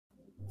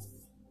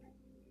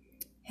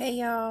Hey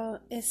y'all,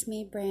 it's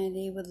me,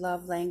 Brandy, with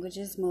Love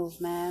Languages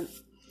Movement.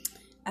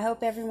 I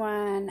hope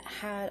everyone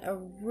had a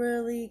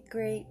really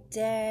great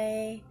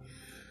day.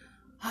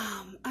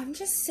 I'm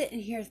just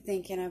sitting here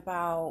thinking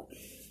about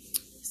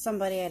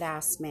somebody had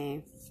asked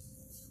me,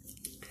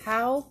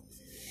 how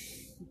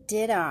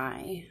did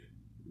I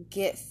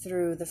get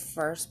through the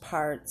first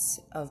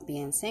parts of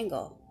being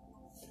single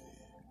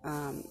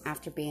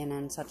after being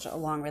in such a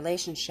long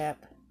relationship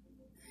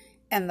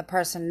and the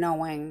person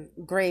knowing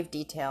grave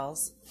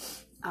details,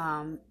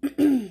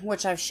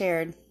 which I've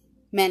shared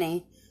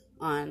many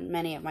on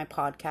many of my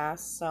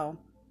podcasts, so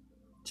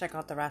check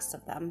out the rest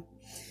of them.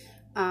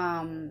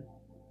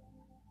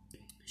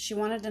 She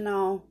wanted to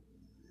know,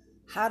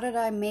 how did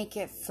I make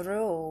it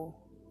through,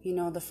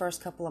 the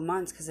first couple of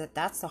months, because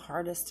that's the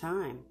hardest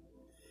time.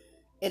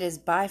 It is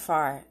by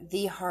far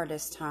the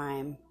hardest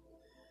time,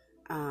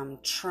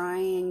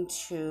 trying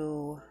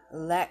to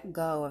let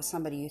go of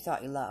somebody you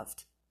thought you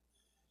loved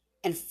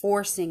and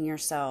forcing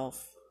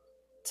yourself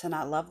to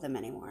not love them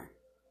anymore.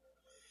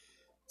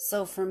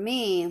 So for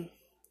me,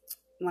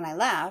 when I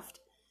left,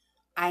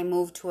 I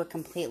moved to a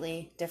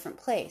completely different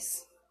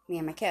place, me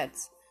and my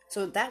kids.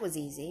 So that was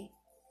easy.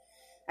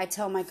 I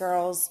tell my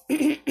girls,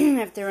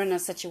 if they're in a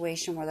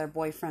situation where their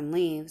boyfriend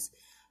leaves,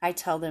 I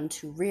tell them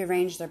to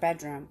rearrange their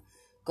bedroom,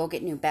 go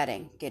get new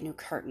bedding, get new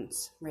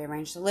curtains,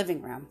 rearrange the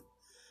living room,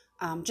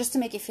 just to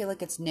make it feel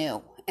like it's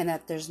new and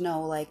that there's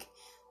no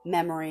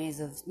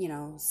memories of,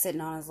 sitting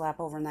on his lap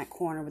over in that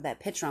corner with that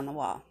picture on the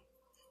wall.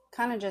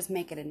 Kind of just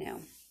make it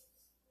anew.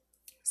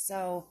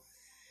 So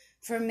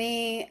for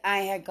me,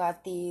 I had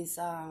got these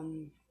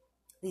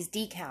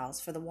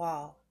decals for the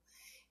wall,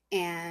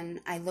 and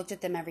I looked at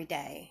them every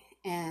day,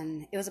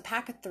 and it was a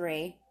pack of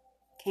 3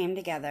 came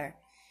together.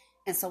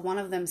 And so one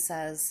of them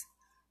says,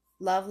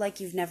 "Love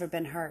like you've never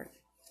been hurt."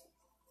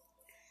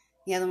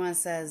 The other one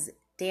says,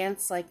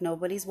 "Dance like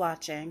nobody's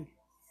watching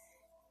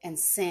and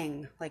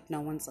sing like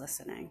no one's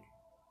listening."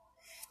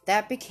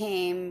 That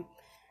became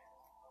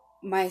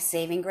my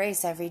saving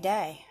grace every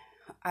day.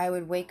 I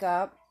would wake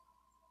up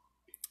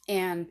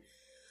and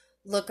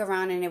look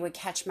around and it would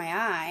catch my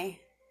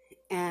eye,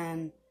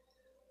 and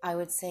I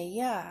would say,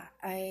 yeah,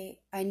 I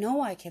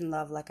know I can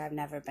love like I've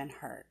never been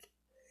hurt,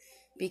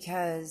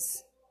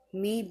 because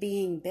me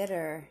being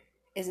bitter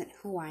isn't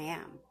who I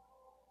am.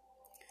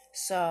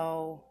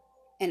 So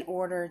in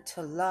order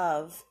to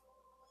love,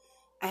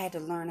 I had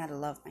to learn how to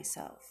love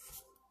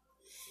myself.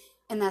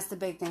 And that's the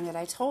big thing that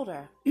I told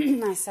her.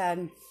 I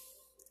said,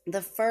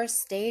 the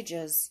first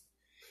stages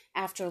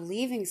after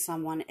leaving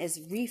someone is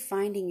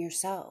refinding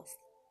yourself.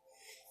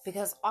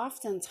 Because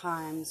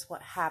oftentimes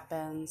what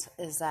happens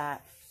is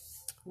that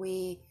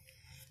we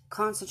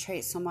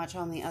concentrate so much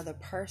on the other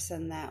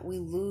person that we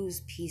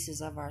lose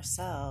pieces of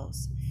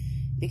ourselves,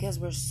 because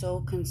we're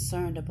so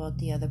concerned about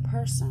the other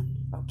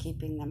person, about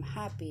keeping them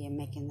happy and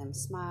making them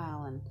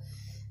smile and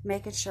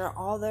making sure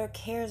all their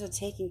cares are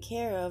taken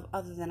care of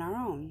other than our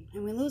own,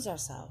 and we lose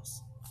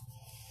ourselves.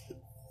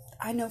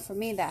 I know for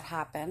me that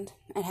happened.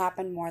 It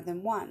happened more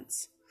than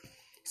once.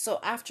 So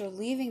after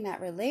leaving that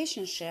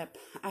relationship,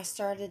 I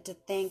started to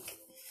think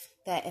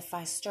that if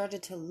I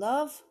started to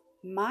love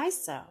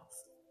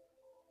myself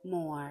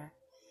more,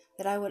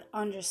 that I would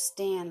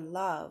understand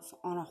love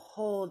on a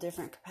whole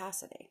different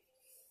capacity.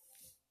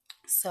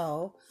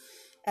 So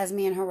as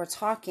me and her were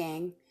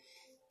talking,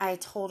 I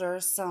told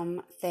her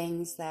some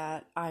things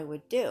that I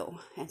would do,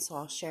 and so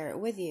I'll share it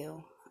with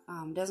you.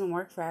 Doesn't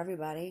work for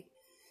everybody,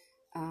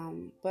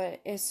 but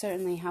it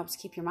certainly helps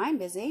keep your mind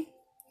busy.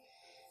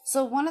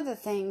 So one of the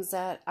things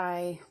that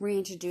I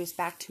reintroduced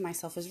back to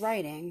myself is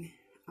writing.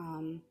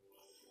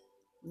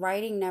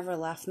 Writing never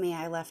left me.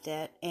 I left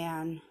it,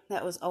 and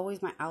that was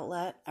always my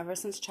outlet ever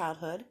since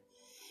childhood.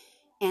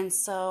 And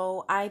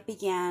so I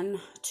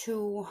began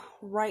to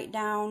write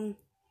down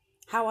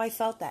how I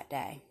felt that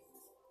day,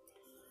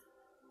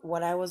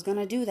 what I was going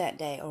to do that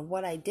day, or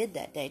what I did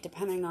that day,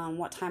 depending on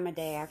what time of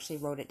day I actually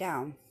wrote it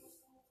down.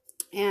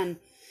 And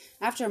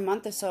after a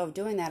month or so of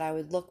doing that, I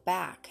would look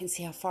back and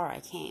see how far I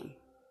came.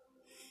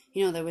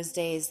 There was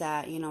days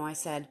that, I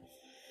said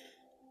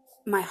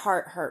my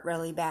heart hurt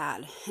really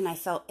bad and I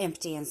felt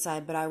empty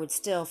inside, but I would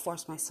still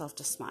force myself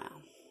to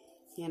smile.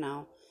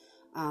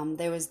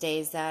 There was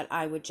days that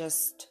I would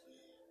just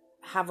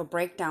have a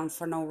breakdown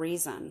for no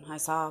reason.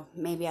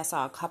 Maybe I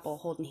saw a couple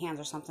holding hands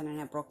or something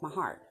and it broke my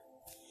heart.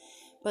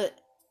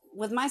 But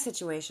with my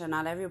situation,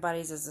 not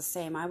everybody's is the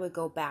same. I would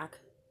go back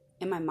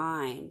in my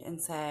mind and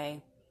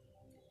say,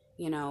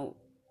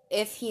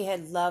 if he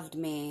had loved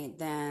me,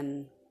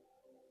 then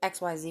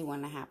XYZ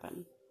wouldn't have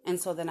happened. And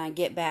so then I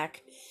get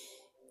back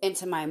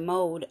into my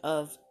mode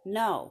of,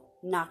 no,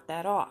 knock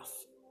that off.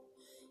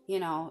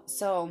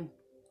 So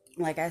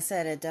like I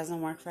said, it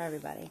doesn't work for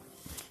everybody.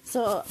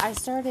 So I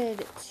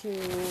started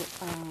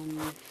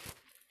to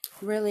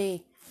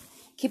really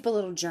keep a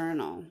little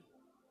journal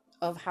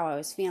of how I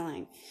was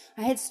feeling.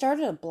 I had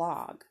started a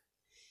blog,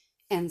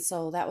 and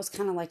so that was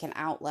kind of like an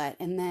outlet.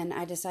 And then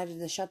I decided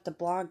to shut the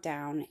blog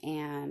down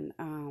and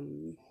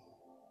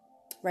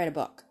write a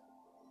book.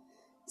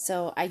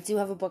 So I do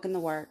have a book in the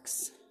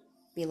works.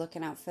 be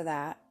looking out for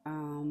that.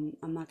 I'm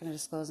not going to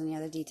disclose any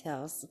other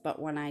details, but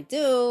when I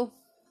do,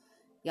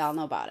 y'all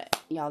know about it.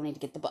 Y'all need to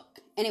get the book.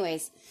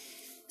 Anyways,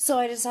 so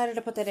I decided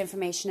to put that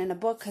information in a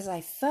book because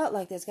I felt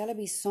like there's got to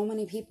be so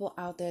many people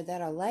out there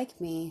that are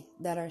like me,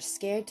 that are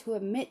scared to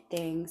admit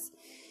things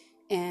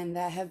and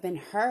that have been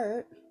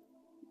hurt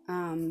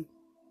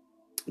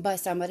by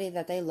somebody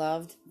that they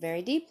loved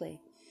very deeply.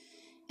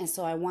 And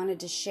so I wanted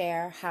to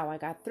share how I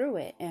got through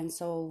it. And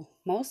so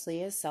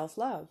mostly is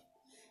self-love.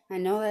 I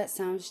know that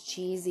sounds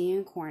cheesy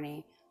and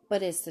corny,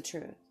 but it's the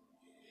truth.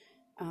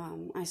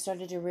 I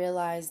started to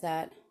realize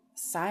that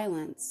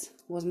silence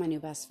was my new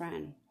best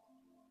friend.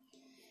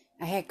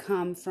 I had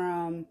come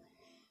from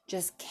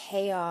just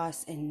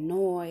chaos and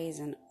noise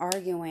and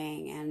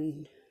arguing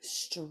and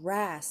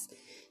stress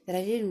that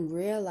I didn't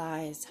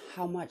realize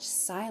how much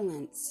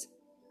silence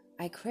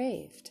I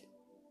craved.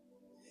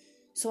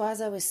 So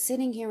as I was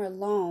sitting here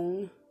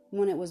alone,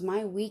 when it was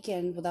my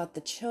weekend without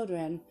the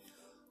children,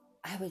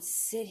 I would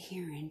sit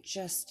here and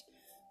just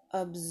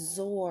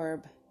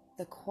absorb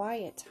the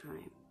quiet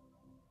time.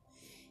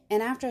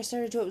 And after I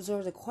started to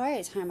absorb the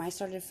quiet time, I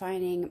started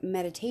finding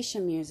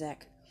meditation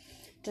music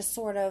to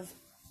sort of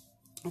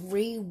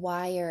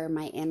rewire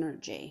my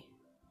energy.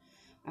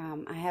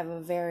 I have a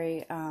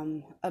very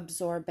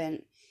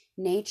absorbent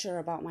nature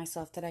about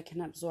myself that I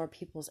can absorb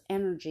people's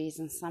energies,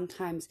 and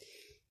sometimes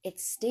it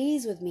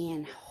stays with me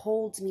and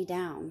holds me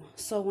down.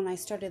 So when I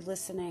started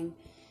listening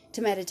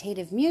to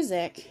meditative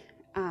music,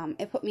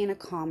 it put me in a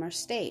calmer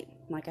state.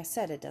 Like I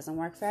said, it doesn't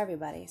work for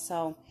everybody.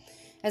 So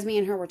as me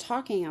and her were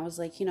talking, I was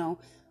like,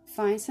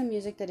 find some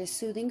music that is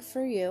soothing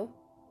for you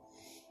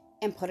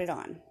and put it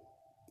on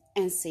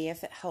and see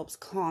if it helps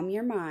calm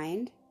your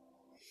mind.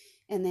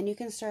 And then you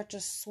can start to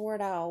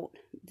sort out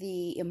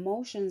the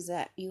emotions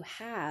that you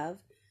have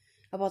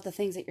about the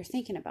things that you're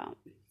thinking about.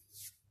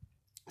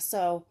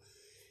 So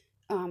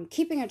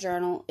keeping a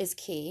journal is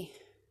key.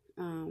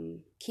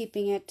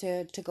 Keeping it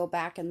to go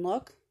back and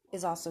look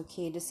is also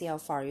key to see how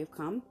far you've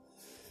come.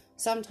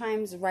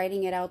 Sometimes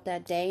writing it out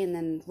that day and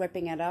then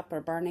ripping it up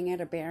or burning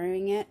it or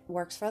burying it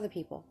works for other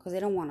people because they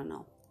don't want to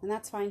know. And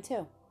that's fine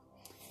too.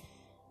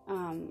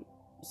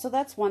 So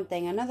that's one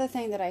thing. Another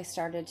thing that I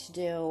started to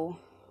do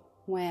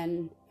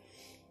when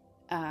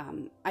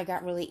I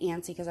got really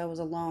antsy because I was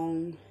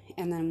alone,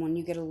 and then when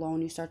you get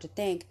alone, you start to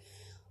think,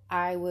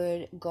 I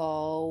would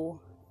go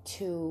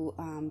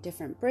to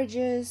different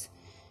bridges,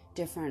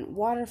 different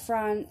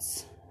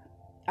waterfronts,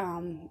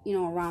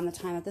 around the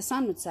time that the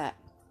sun would set.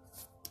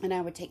 And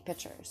I would take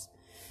pictures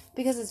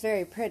because it's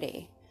very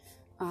pretty.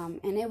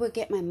 And it would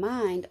get my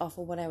mind off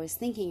of what I was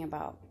thinking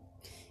about.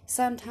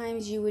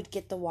 Sometimes you would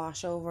get the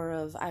washover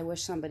of, I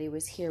wish somebody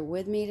was here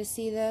with me to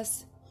see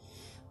this.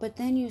 But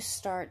then you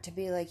start to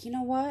be like, you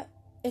know what?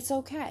 It's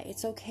okay.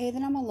 It's okay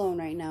that I'm alone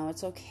right now.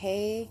 It's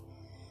okay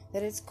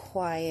that it's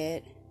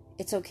quiet.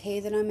 It's okay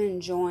that I'm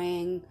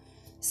enjoying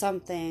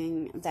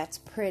something that's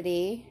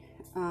pretty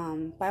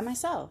by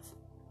myself.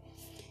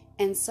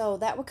 And so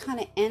that would kind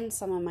of end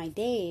some of my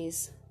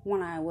days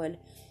when I would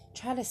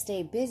try to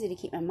stay busy to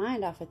keep my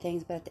mind off of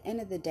things. But at the end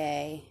of the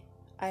day,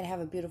 I'd have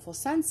a beautiful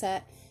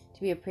sunset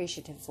to be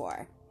appreciative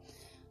for.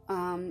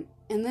 And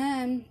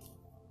then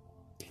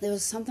there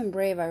was something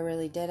brave I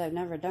really did, I've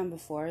never done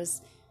before,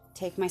 is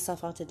take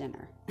myself out to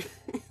dinner.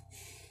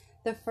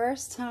 The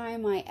first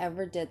time I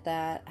ever did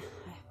that,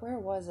 where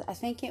was it? I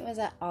think it was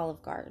at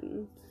Olive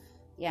Garden.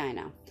 Yeah, I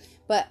know.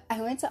 But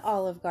I went to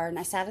Olive Garden.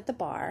 I sat at the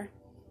bar,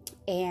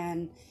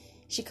 and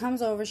she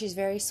comes over. She's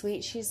very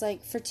sweet. She's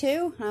like, for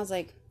two? And I was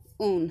like,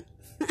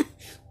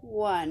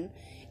 one.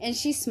 And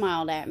she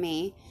smiled at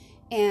me.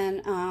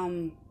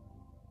 And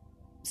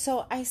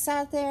so I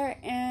sat there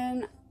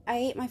and I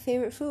ate my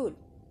favorite food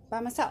by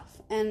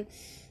myself. And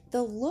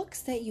the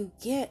looks that you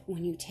get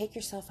when you take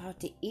yourself out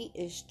to eat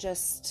is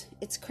just,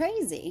 it's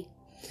crazy.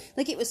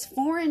 Like, it was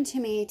foreign to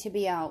me to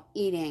be out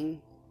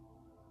eating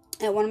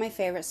at one of my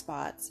favorite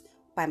spots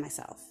by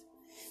myself.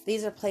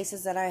 These are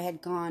places that I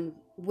had gone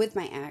with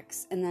my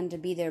ex, and then to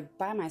be there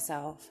by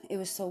myself, it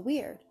was so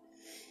weird.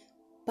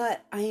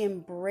 But I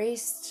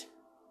embraced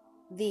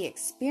the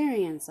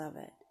experience of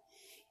it.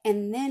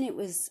 And then it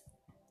was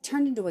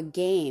turned into a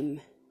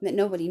game that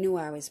nobody knew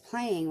I was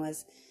playing.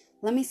 Was,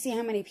 let me see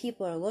how many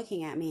people are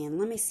looking at me, and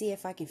let me see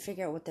if I can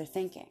figure out what they're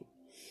thinking.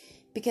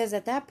 Because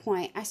at that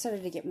point, I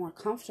started to get more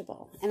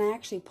comfortable. And I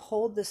actually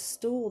pulled the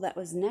stool that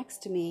was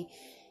next to me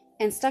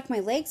and stuck my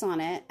legs on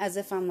it as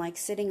if I'm like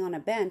sitting on a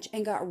bench,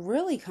 and got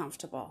really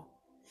comfortable.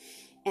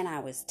 And I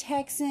was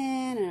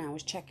texting, and I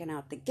was checking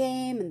out the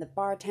game, and the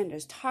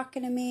bartender's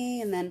talking to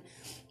me, and then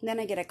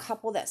I get a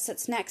couple that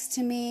sits next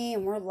to me,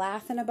 and we're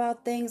laughing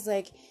about things.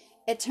 Like,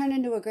 it turned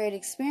into a great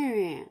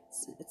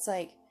experience. It's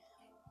like,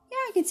 yeah,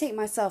 I can take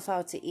myself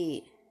out to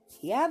eat.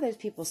 Yeah, there's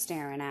people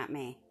staring at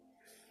me.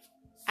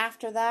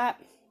 After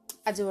that,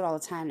 I do it all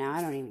the time now.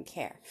 I don't even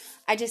care.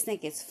 I just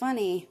think it's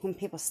funny when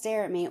people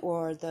stare at me,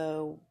 or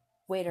the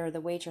waiter or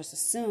the waitress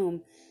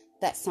assume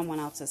that someone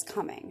else is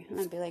coming. And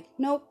I'd be like,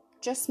 nope,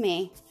 just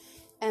me.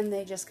 And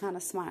they just kind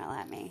of smile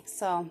at me.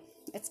 So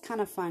it's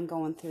kind of fun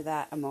going through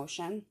that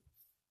emotion.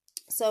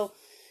 So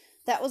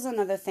that was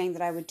another thing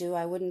that I would do.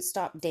 I wouldn't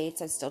stop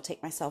dates. I'd still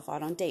take myself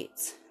out on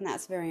dates. And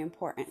that's very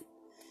important.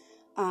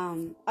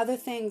 Other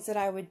things that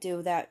I would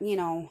do that,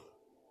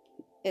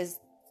 is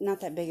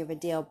not that big of a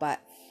deal,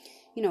 but,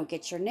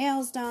 get your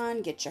nails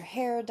done, get your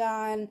hair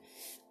done,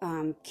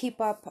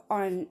 keep up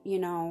on,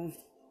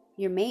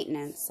 your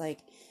maintenance. Like,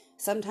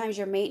 sometimes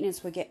your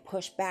maintenance would get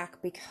pushed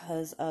back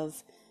because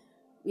of,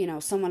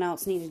 someone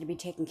else needed to be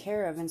taken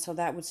care of. And so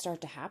that would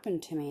start to happen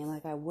to me.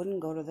 Like, I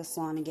wouldn't go to the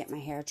salon and get my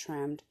hair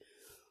trimmed.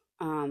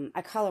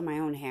 I color my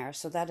own hair,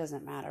 so that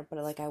doesn't matter.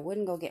 But like, I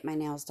wouldn't go get my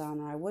nails done,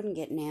 or I wouldn't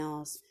get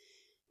nails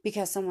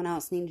because someone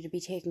else needed to be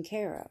taken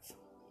care of.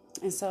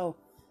 And so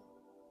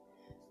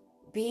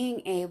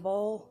being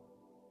able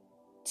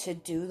to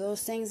do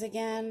those things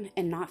again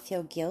and not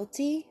feel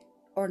guilty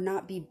or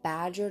not be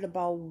badgered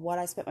about what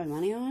I spent my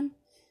money on,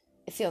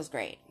 it feels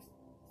great.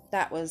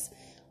 That was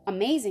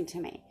amazing to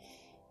me.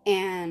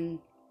 And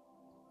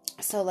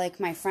so like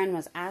my friend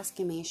was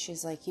asking me,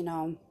 she's like,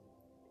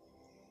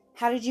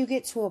 how did you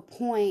get to a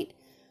point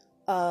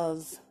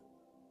of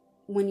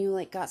when you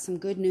like got some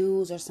good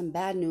news or some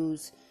bad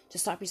news to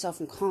stop yourself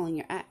from calling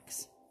your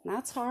ex? And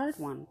that's a hard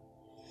one.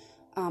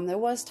 There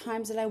was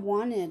times that I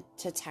wanted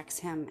to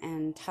text him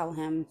and tell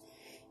him,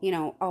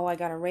 oh, I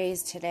got a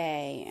raise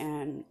today,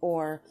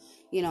 or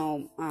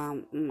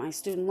my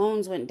student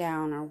loans went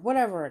down, or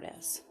whatever it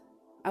is.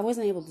 I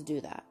wasn't able to do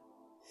that.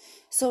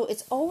 So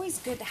it's always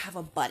good to have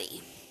a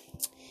buddy.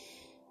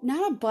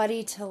 Not a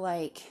buddy to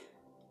like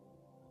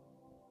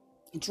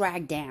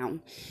drag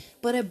down,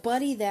 but a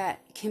buddy that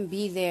can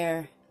be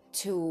there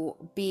to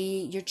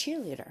be your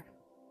cheerleader,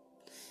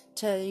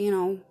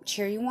 to,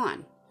 cheer you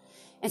on.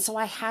 And so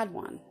I had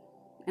one,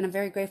 and I'm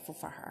very grateful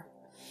for her.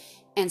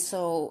 And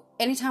so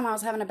anytime I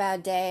was having a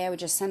bad day, I would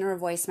just send her a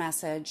voice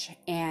message,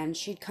 and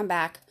she'd come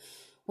back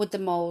with the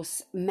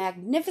most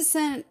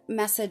magnificent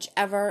message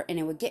ever, and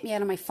it would get me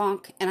out of my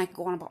funk, and I could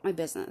go on about my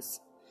business.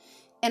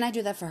 And I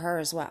do that for her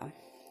as well.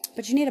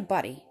 But you need a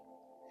buddy.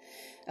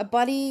 A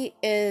buddy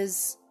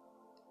is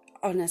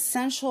an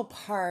essential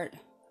part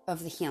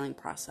of the healing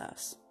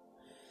process.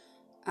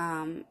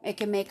 It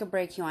can make or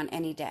break you on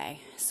any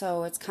day.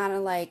 So it's kind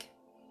of like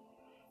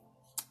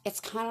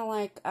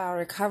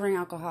recovering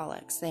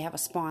alcoholics. They have a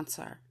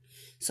sponsor.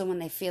 So when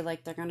they feel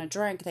like they're going to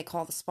drink, they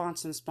call the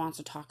sponsor, and the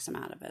sponsor talks them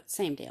out of it.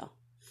 Same deal.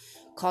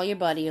 Call your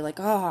buddy. You're like,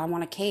 oh, I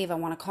want to cave. I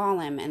want to call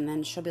him. And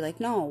then she'll be like,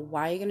 no,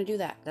 why are you going to do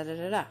that? Da, da,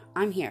 da, da.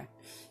 I'm here.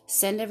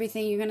 Send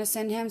everything you're going to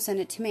send him. Send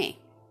it to me.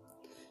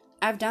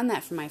 I've done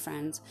that for my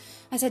friends.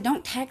 I said,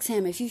 don't text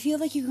him. If you feel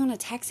like you're going to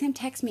text him,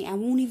 text me. I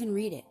won't even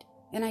read it.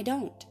 And I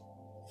don't.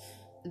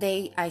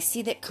 I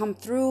see that come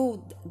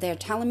through. They're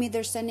telling me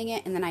they're sending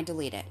it, and then I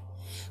delete it.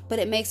 But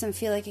it makes them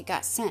feel like it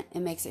got sent.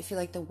 It makes it feel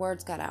like the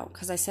words got out.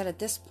 Because I said at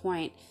this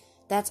point,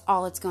 that's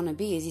all it's going to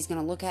be, is he's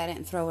going to look at it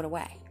and throw it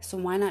away. So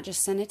why not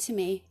just send it to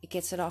me? It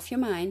gets it off your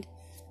mind,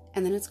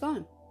 and then it's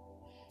gone.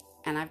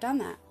 And I've done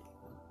that.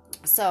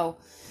 So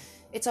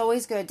it's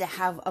always good to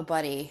have a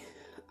buddy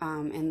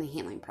in the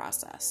healing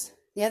process.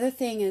 The other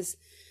thing is,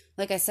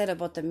 like I said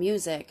about the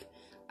music,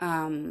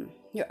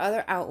 your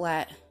other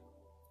outlet,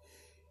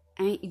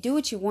 I mean, you do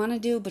what you want to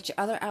do, but your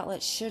other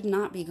outlet should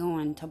not be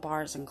going to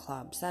bars and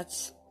clubs.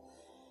 That's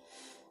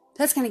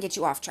going to get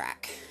you off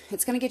track.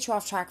 It's going to get you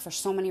off track for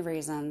so many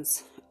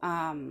reasons.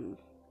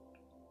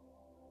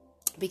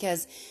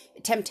 Because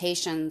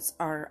temptations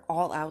are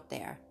all out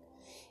there,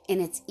 and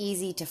it's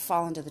easy to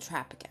fall into the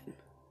trap again.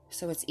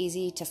 So it's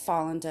easy to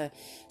fall into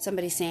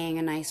somebody saying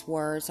a nice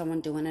word,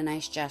 someone doing a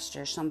nice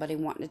gesture, somebody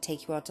wanting to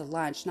take you out to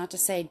lunch. Not to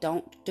say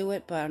don't do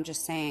it, but I'm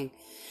just saying,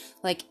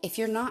 like, if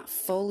you're not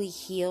fully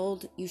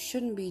healed, you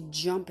shouldn't be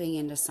jumping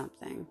into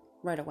something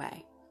right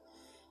away.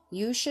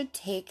 You should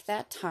take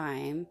that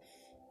time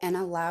and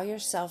allow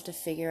yourself to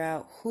figure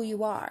out who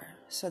you are,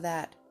 so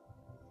that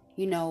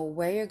you know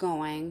where you're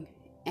going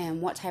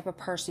and what type of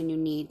person you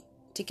need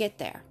to get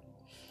there.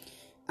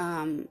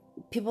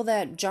 People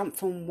that jump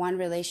from one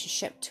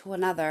relationship to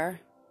another,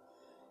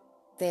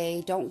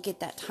 they don't get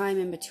that time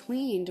in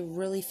between to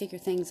really figure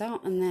things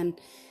out, and then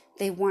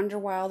they wonder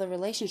why all the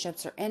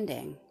relationships are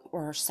ending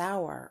or are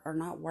sour or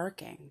not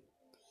working.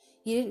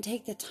 You didn't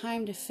take the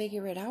time to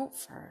figure it out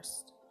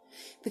first.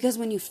 Because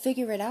when you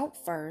figure it out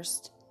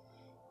first,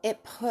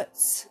 it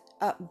puts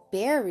up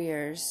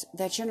barriers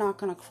that you're not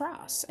going to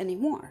cross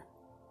anymore.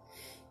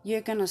 You're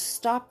going to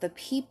stop the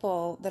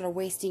people that are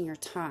wasting your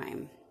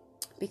time.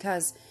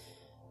 Because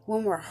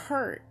when we're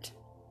hurt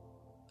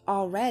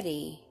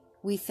already,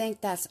 we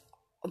think that's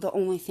the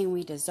only thing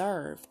we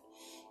deserve,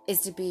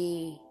 is to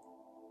be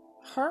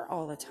hurt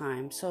all the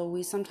time. So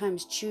we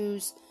sometimes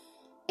choose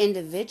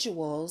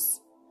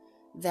individuals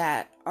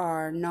that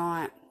are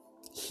not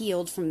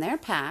healed from their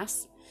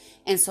past,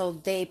 and so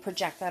they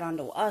project that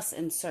onto us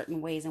in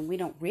certain ways, and we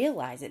don't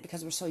realize it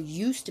because we're so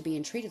used to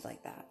being treated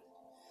like that.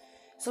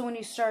 So when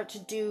you start to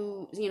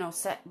do,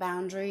 set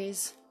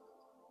boundaries,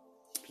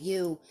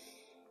 you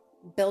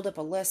build up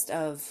a list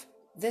of,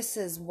 this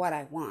is what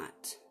I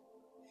want.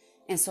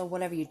 And so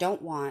whatever you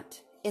don't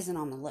want isn't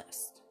on the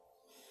list.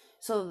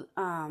 So,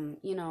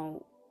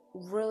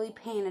 really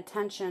paying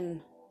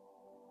attention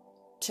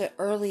to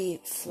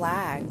early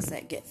flags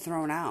that get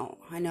thrown out.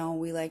 I know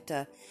we like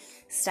to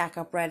stack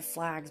up red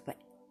flags, but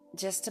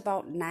just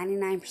about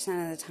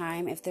 99% of the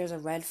time, if there's a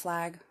red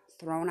flag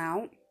thrown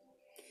out,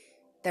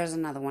 there's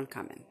another one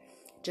coming.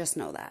 Just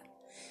know that.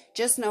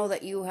 Just know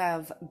that you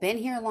have been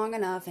here long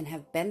enough and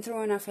have been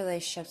through enough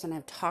relationships and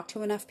have talked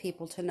to enough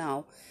people to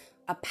know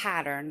a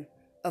pattern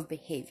of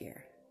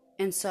behavior.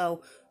 And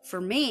so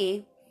for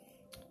me,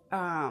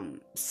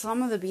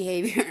 some of the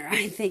behavior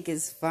I think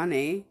is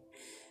funny,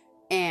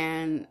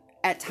 and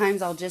at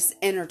times I'll just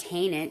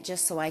entertain it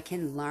just so I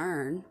can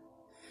learn,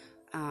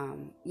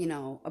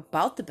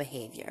 about the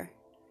behavior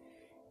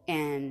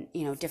and,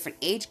 different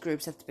age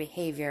groups that the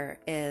behavior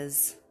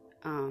is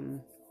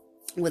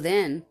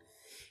within,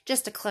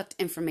 just to collect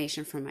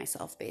information for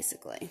myself,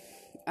 basically.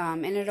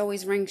 And it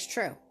always rings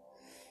true.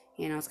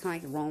 It's kind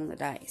of like rolling the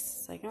dice.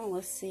 It's like, oh,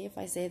 let's see if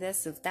I say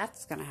this, if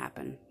that's going to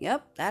happen.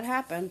 Yep, that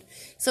happened.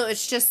 So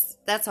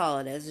that's all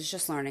it is. It's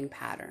just learning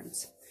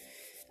patterns.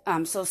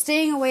 So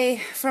staying away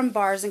from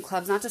bars and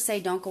clubs, not to say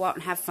don't go out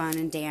and have fun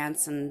and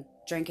dance and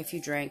drink if you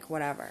drink,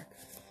 whatever.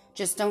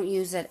 Just don't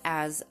use it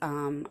as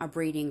a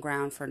breeding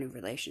ground for a new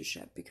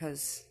relationship,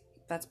 because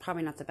that's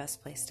probably not the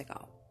best place to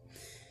go.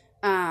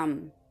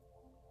 And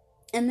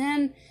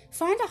then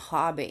find a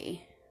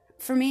hobby.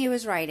 For me, it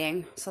was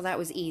writing, so that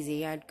was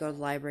easy. I'd go to the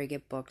library,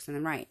 get books, and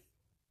then write.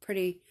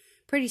 Pretty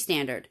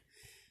standard.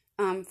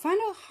 Find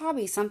a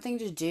hobby, something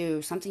to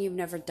do, something you've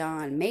never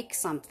done. Make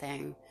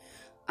something.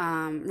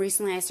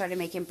 Recently I started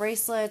making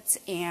bracelets,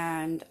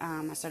 and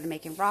I started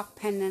making rock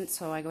pendants,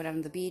 so I go down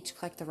to the beach,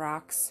 collect the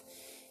rocks,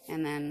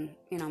 and then,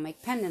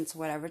 make pendants or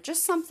whatever.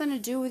 Just something to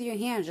do with your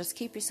hands. Just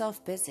keep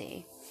yourself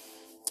busy.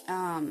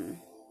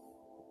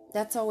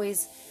 That's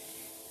always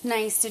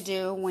nice to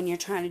do when you're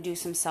trying to do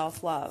some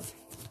self-love.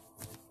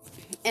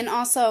 And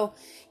also,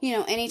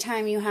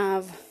 anytime you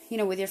have,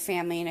 with your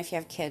family, and if you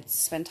have kids,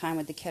 spend time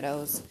with the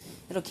kiddos.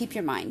 It'll keep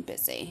your mind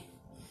busy.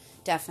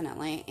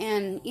 Definitely.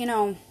 And,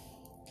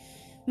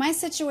 my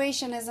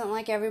situation isn't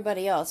like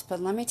everybody else,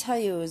 but let me tell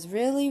you, it was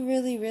really,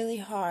 really, really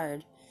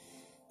hard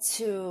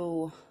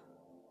to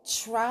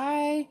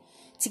try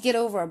to get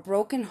over a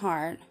broken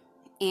heart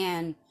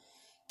and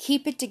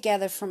keep it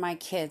together for my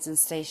kids and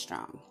stay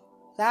strong.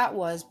 That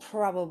was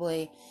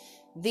probably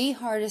the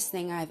hardest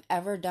thing I've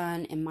ever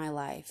done in my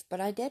life, but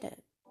I did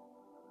it.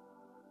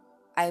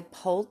 I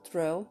pulled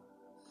through.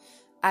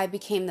 I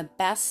became the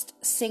best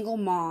single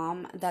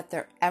mom that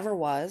there ever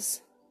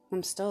was.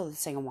 I'm still the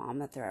single mom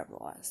that there ever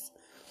was.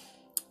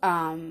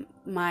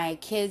 My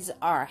kids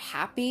are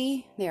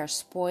happy. They are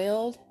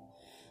spoiled.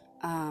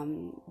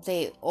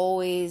 They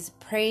always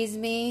praise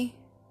me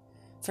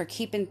for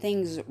keeping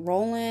things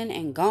rolling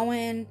and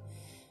going.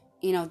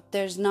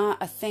 There's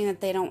not a thing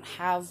that they don't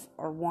have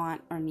or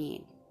want or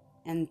need.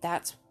 And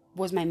that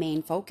was my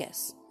main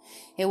focus.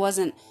 It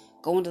wasn't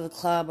going to the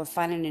club or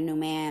finding a new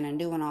man and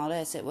doing all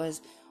this. It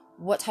was,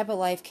 what type of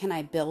life can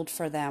I build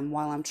for them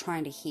while I'm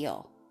trying to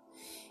heal?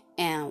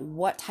 And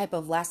what type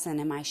of lesson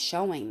am I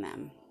showing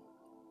them?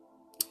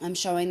 I'm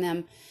showing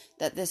them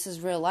that this is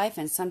real life.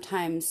 And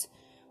sometimes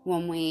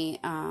when we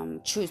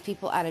choose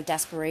people out of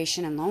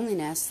desperation and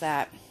loneliness,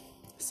 that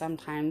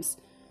sometimes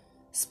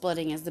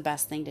splitting is the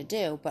best thing to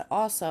do. But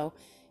also,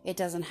 it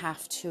doesn't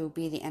have to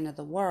be the end of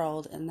the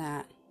world, and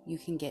that you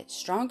can get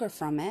stronger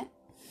from it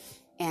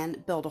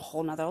and build a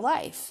whole nother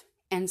life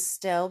and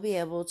still be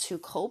able to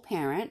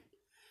co-parent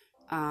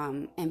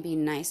and be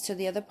nice to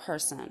the other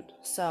person.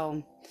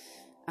 So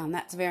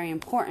that's very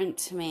important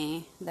to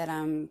me, that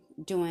I'm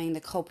doing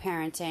the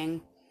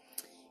co-parenting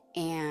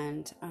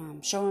and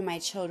showing my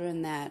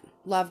children that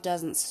love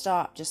doesn't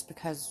stop just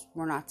because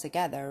we're not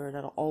together.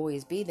 It'll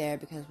always be there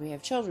because we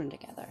have children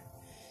together.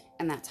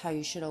 And that's how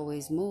you should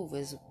always move,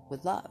 is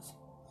with love.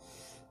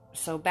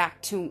 So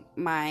back to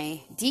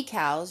my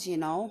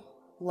decals,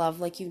 love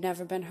like you've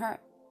never been hurt.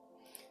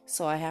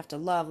 So I have to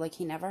love like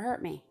he never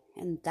hurt me.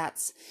 And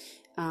that's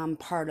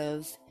part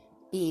of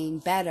being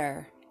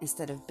better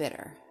instead of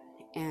bitter.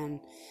 And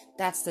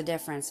that's the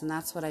difference. And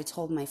that's what I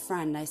told my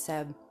friend. I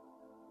said,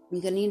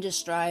 you're going to need to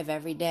strive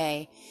every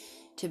day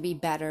to be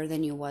better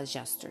than you was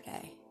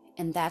yesterday.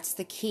 And that's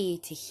the key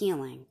to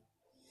healing.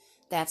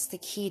 That's the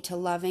key to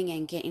loving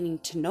and getting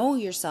to know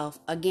yourself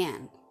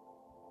again,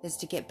 is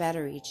to get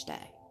better each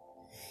day.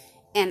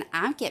 And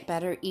I get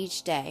better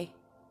each day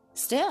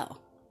still.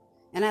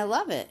 And I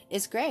love it.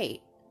 It's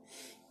great.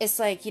 It's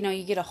like,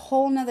 you get a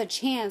whole nother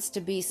chance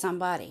to be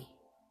somebody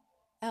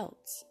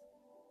else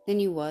than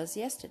you was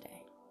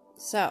yesterday.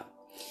 So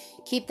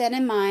keep that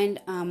in mind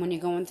when you're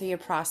going through your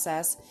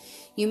process.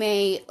 You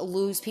may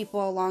lose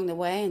people along the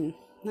way, and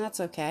that's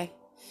okay.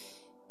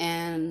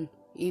 And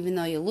even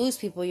though you lose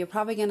people, you're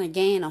probably going to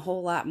gain a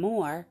whole lot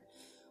more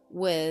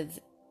with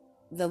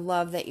the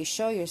love that you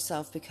show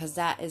yourself, because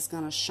that is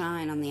going to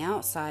shine on the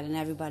outside and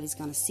everybody's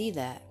going to see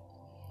that.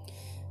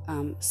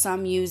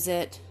 Some use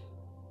it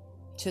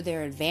to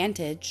their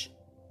advantage,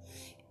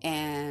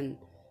 and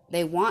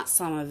they want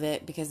some of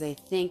it because they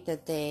think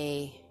that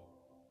they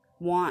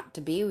want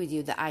to be with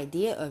you, the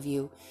idea of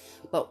you,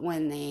 but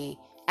when they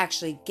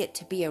actually get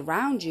to be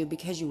around you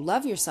because you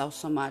love yourself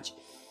so much,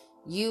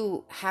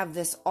 you have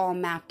this all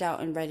mapped out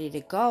and ready to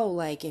go.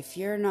 Like, if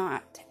you're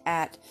not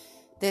at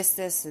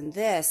this, and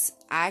this,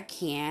 I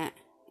can't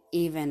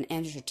even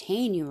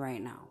entertain you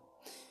right now.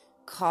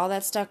 Call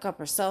that stuck up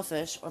or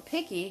selfish or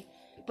picky,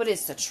 but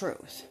it's the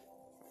truth.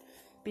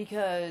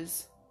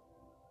 Because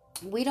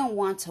we don't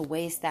want to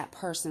waste that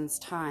person's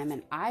time,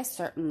 and I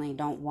certainly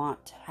don't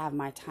want to have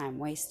my time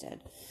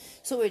wasted.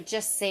 So it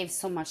just saves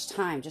so much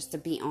time just to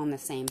be on the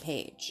same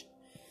page.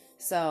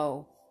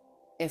 So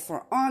if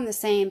we're on the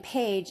same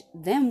page,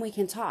 then we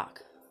can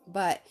talk.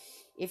 But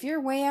if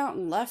you're way out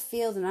in left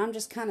field and I'm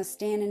just kind of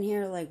standing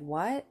here like,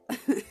 what?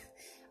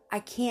 I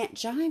can't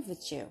jive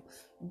with you.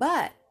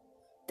 But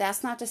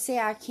that's not to say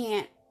I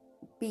can't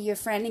be your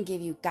friend and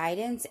give you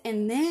guidance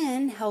and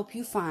then help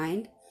you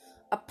find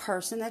a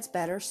person that's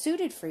better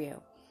suited for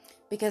you.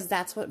 Because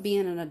that's what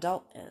being an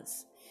adult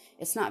is.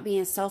 It's not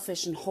being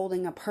selfish and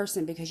holding a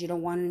person because you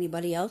don't want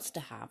anybody else to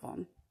have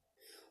them.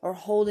 Or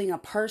holding a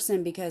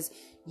person because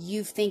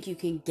you think you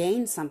can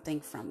gain something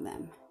from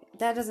them.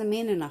 That doesn't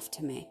mean enough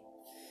to me.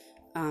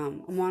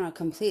 I'm on a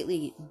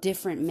completely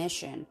different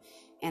mission.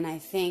 And I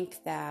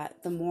think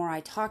that the more I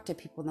talk to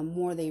people, the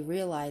more they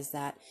realize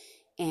that.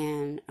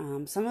 And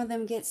some of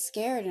them get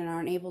scared and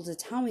aren't able to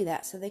tell me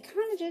that. So they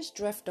kind of just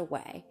drift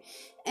away.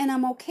 And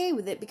I'm okay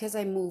with it because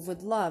I move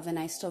with love and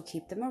I still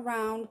keep them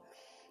around.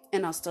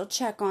 And I'll still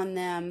check on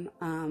them.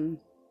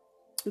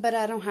 But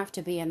I don't have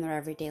to be in their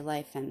everyday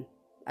life. And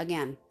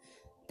again,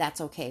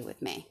 that's okay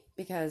with me.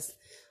 Because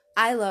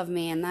I love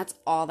me and that's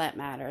all that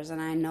matters.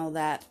 And I know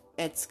that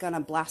it's going to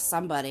bless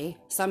somebody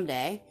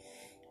someday.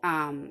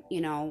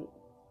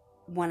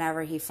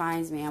 Whenever he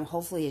finds me,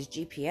 hopefully his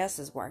GPS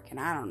is working.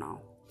 I don't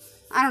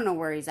know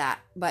where he's at,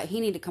 but he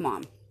need to come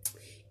on.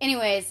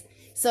 Anyways,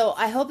 so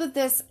I hope that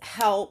this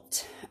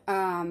helped.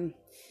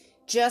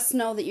 Just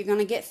know that you're going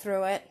to get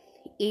through it.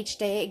 Each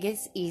day it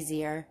gets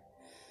easier.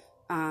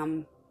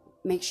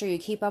 Make sure you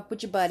keep up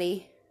with your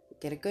buddy.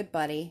 Get a good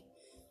buddy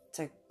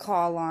to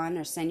call on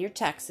or send your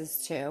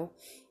texts to.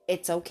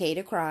 It's okay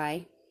to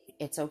cry.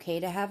 It's okay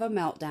to have a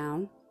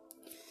meltdown.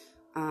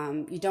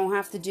 You don't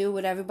have to do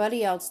what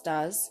everybody else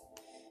does,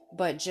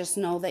 but just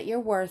know that you're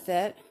worth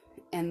it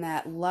and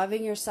that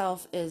loving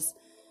yourself is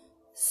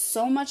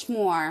so much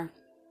more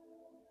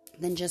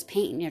than just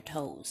painting your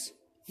toes.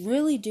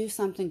 Really do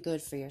something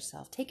good for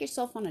yourself. Take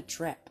yourself on a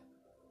trip.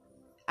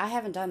 I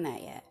haven't done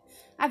that yet.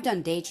 I've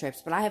done day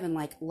trips, but I haven't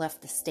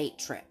left the state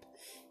trip.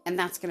 And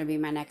that's going to be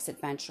my next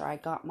adventure. I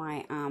got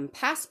my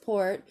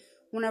passport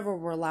whenever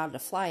we're allowed to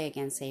fly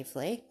again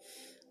safely,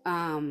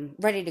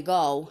 ready to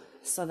go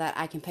so that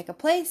I can pick a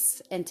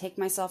place and take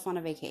myself on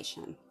a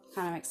vacation.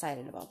 Kind of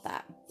excited about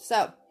that.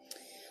 So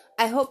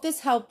I hope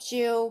this helped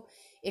you.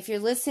 If you're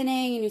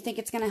listening and you think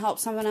it's going to help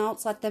someone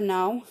else, let them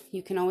know.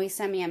 You can always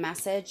send me a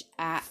message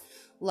at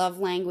Love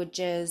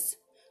Languages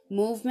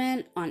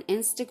Movement on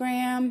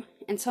Instagram.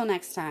 Until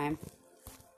next time.